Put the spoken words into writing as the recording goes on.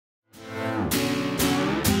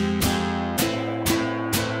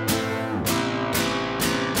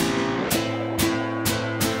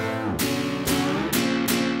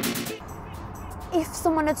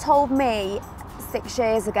someone had told me 6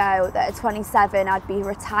 years ago that at 27 I'd be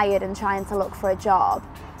retired and trying to look for a job,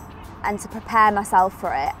 and to prepare myself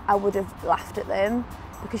for it, I would have laughed at them,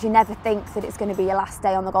 because you never think that it's going to be your last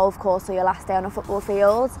day on the golf course or your last day on a football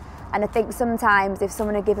field. And I think sometimes if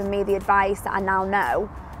someone had given me the advice that I now know,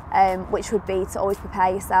 which would be to always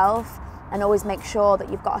prepare yourself and always make sure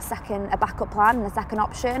that you've got a backup plan and a second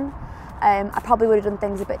option, I probably would have done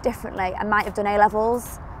things a bit differently. I might have done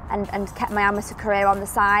A-levels and kept my amateur career on the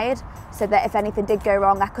side, so that if anything did go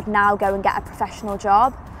wrong, I could now go and get a professional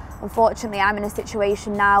job. Unfortunately, I'm in a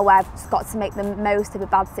situation now where I've just got to make the most of a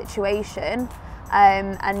bad situation,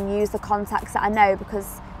 and use the contacts that I know,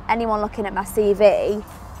 because anyone looking at my CV,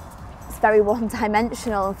 it's very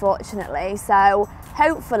one-dimensional, unfortunately. So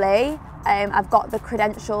hopefully I've got the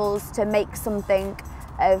credentials to make something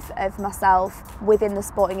of myself within the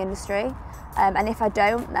sporting industry, and if I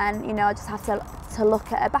don't, then I just have to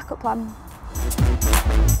look at a backup plan.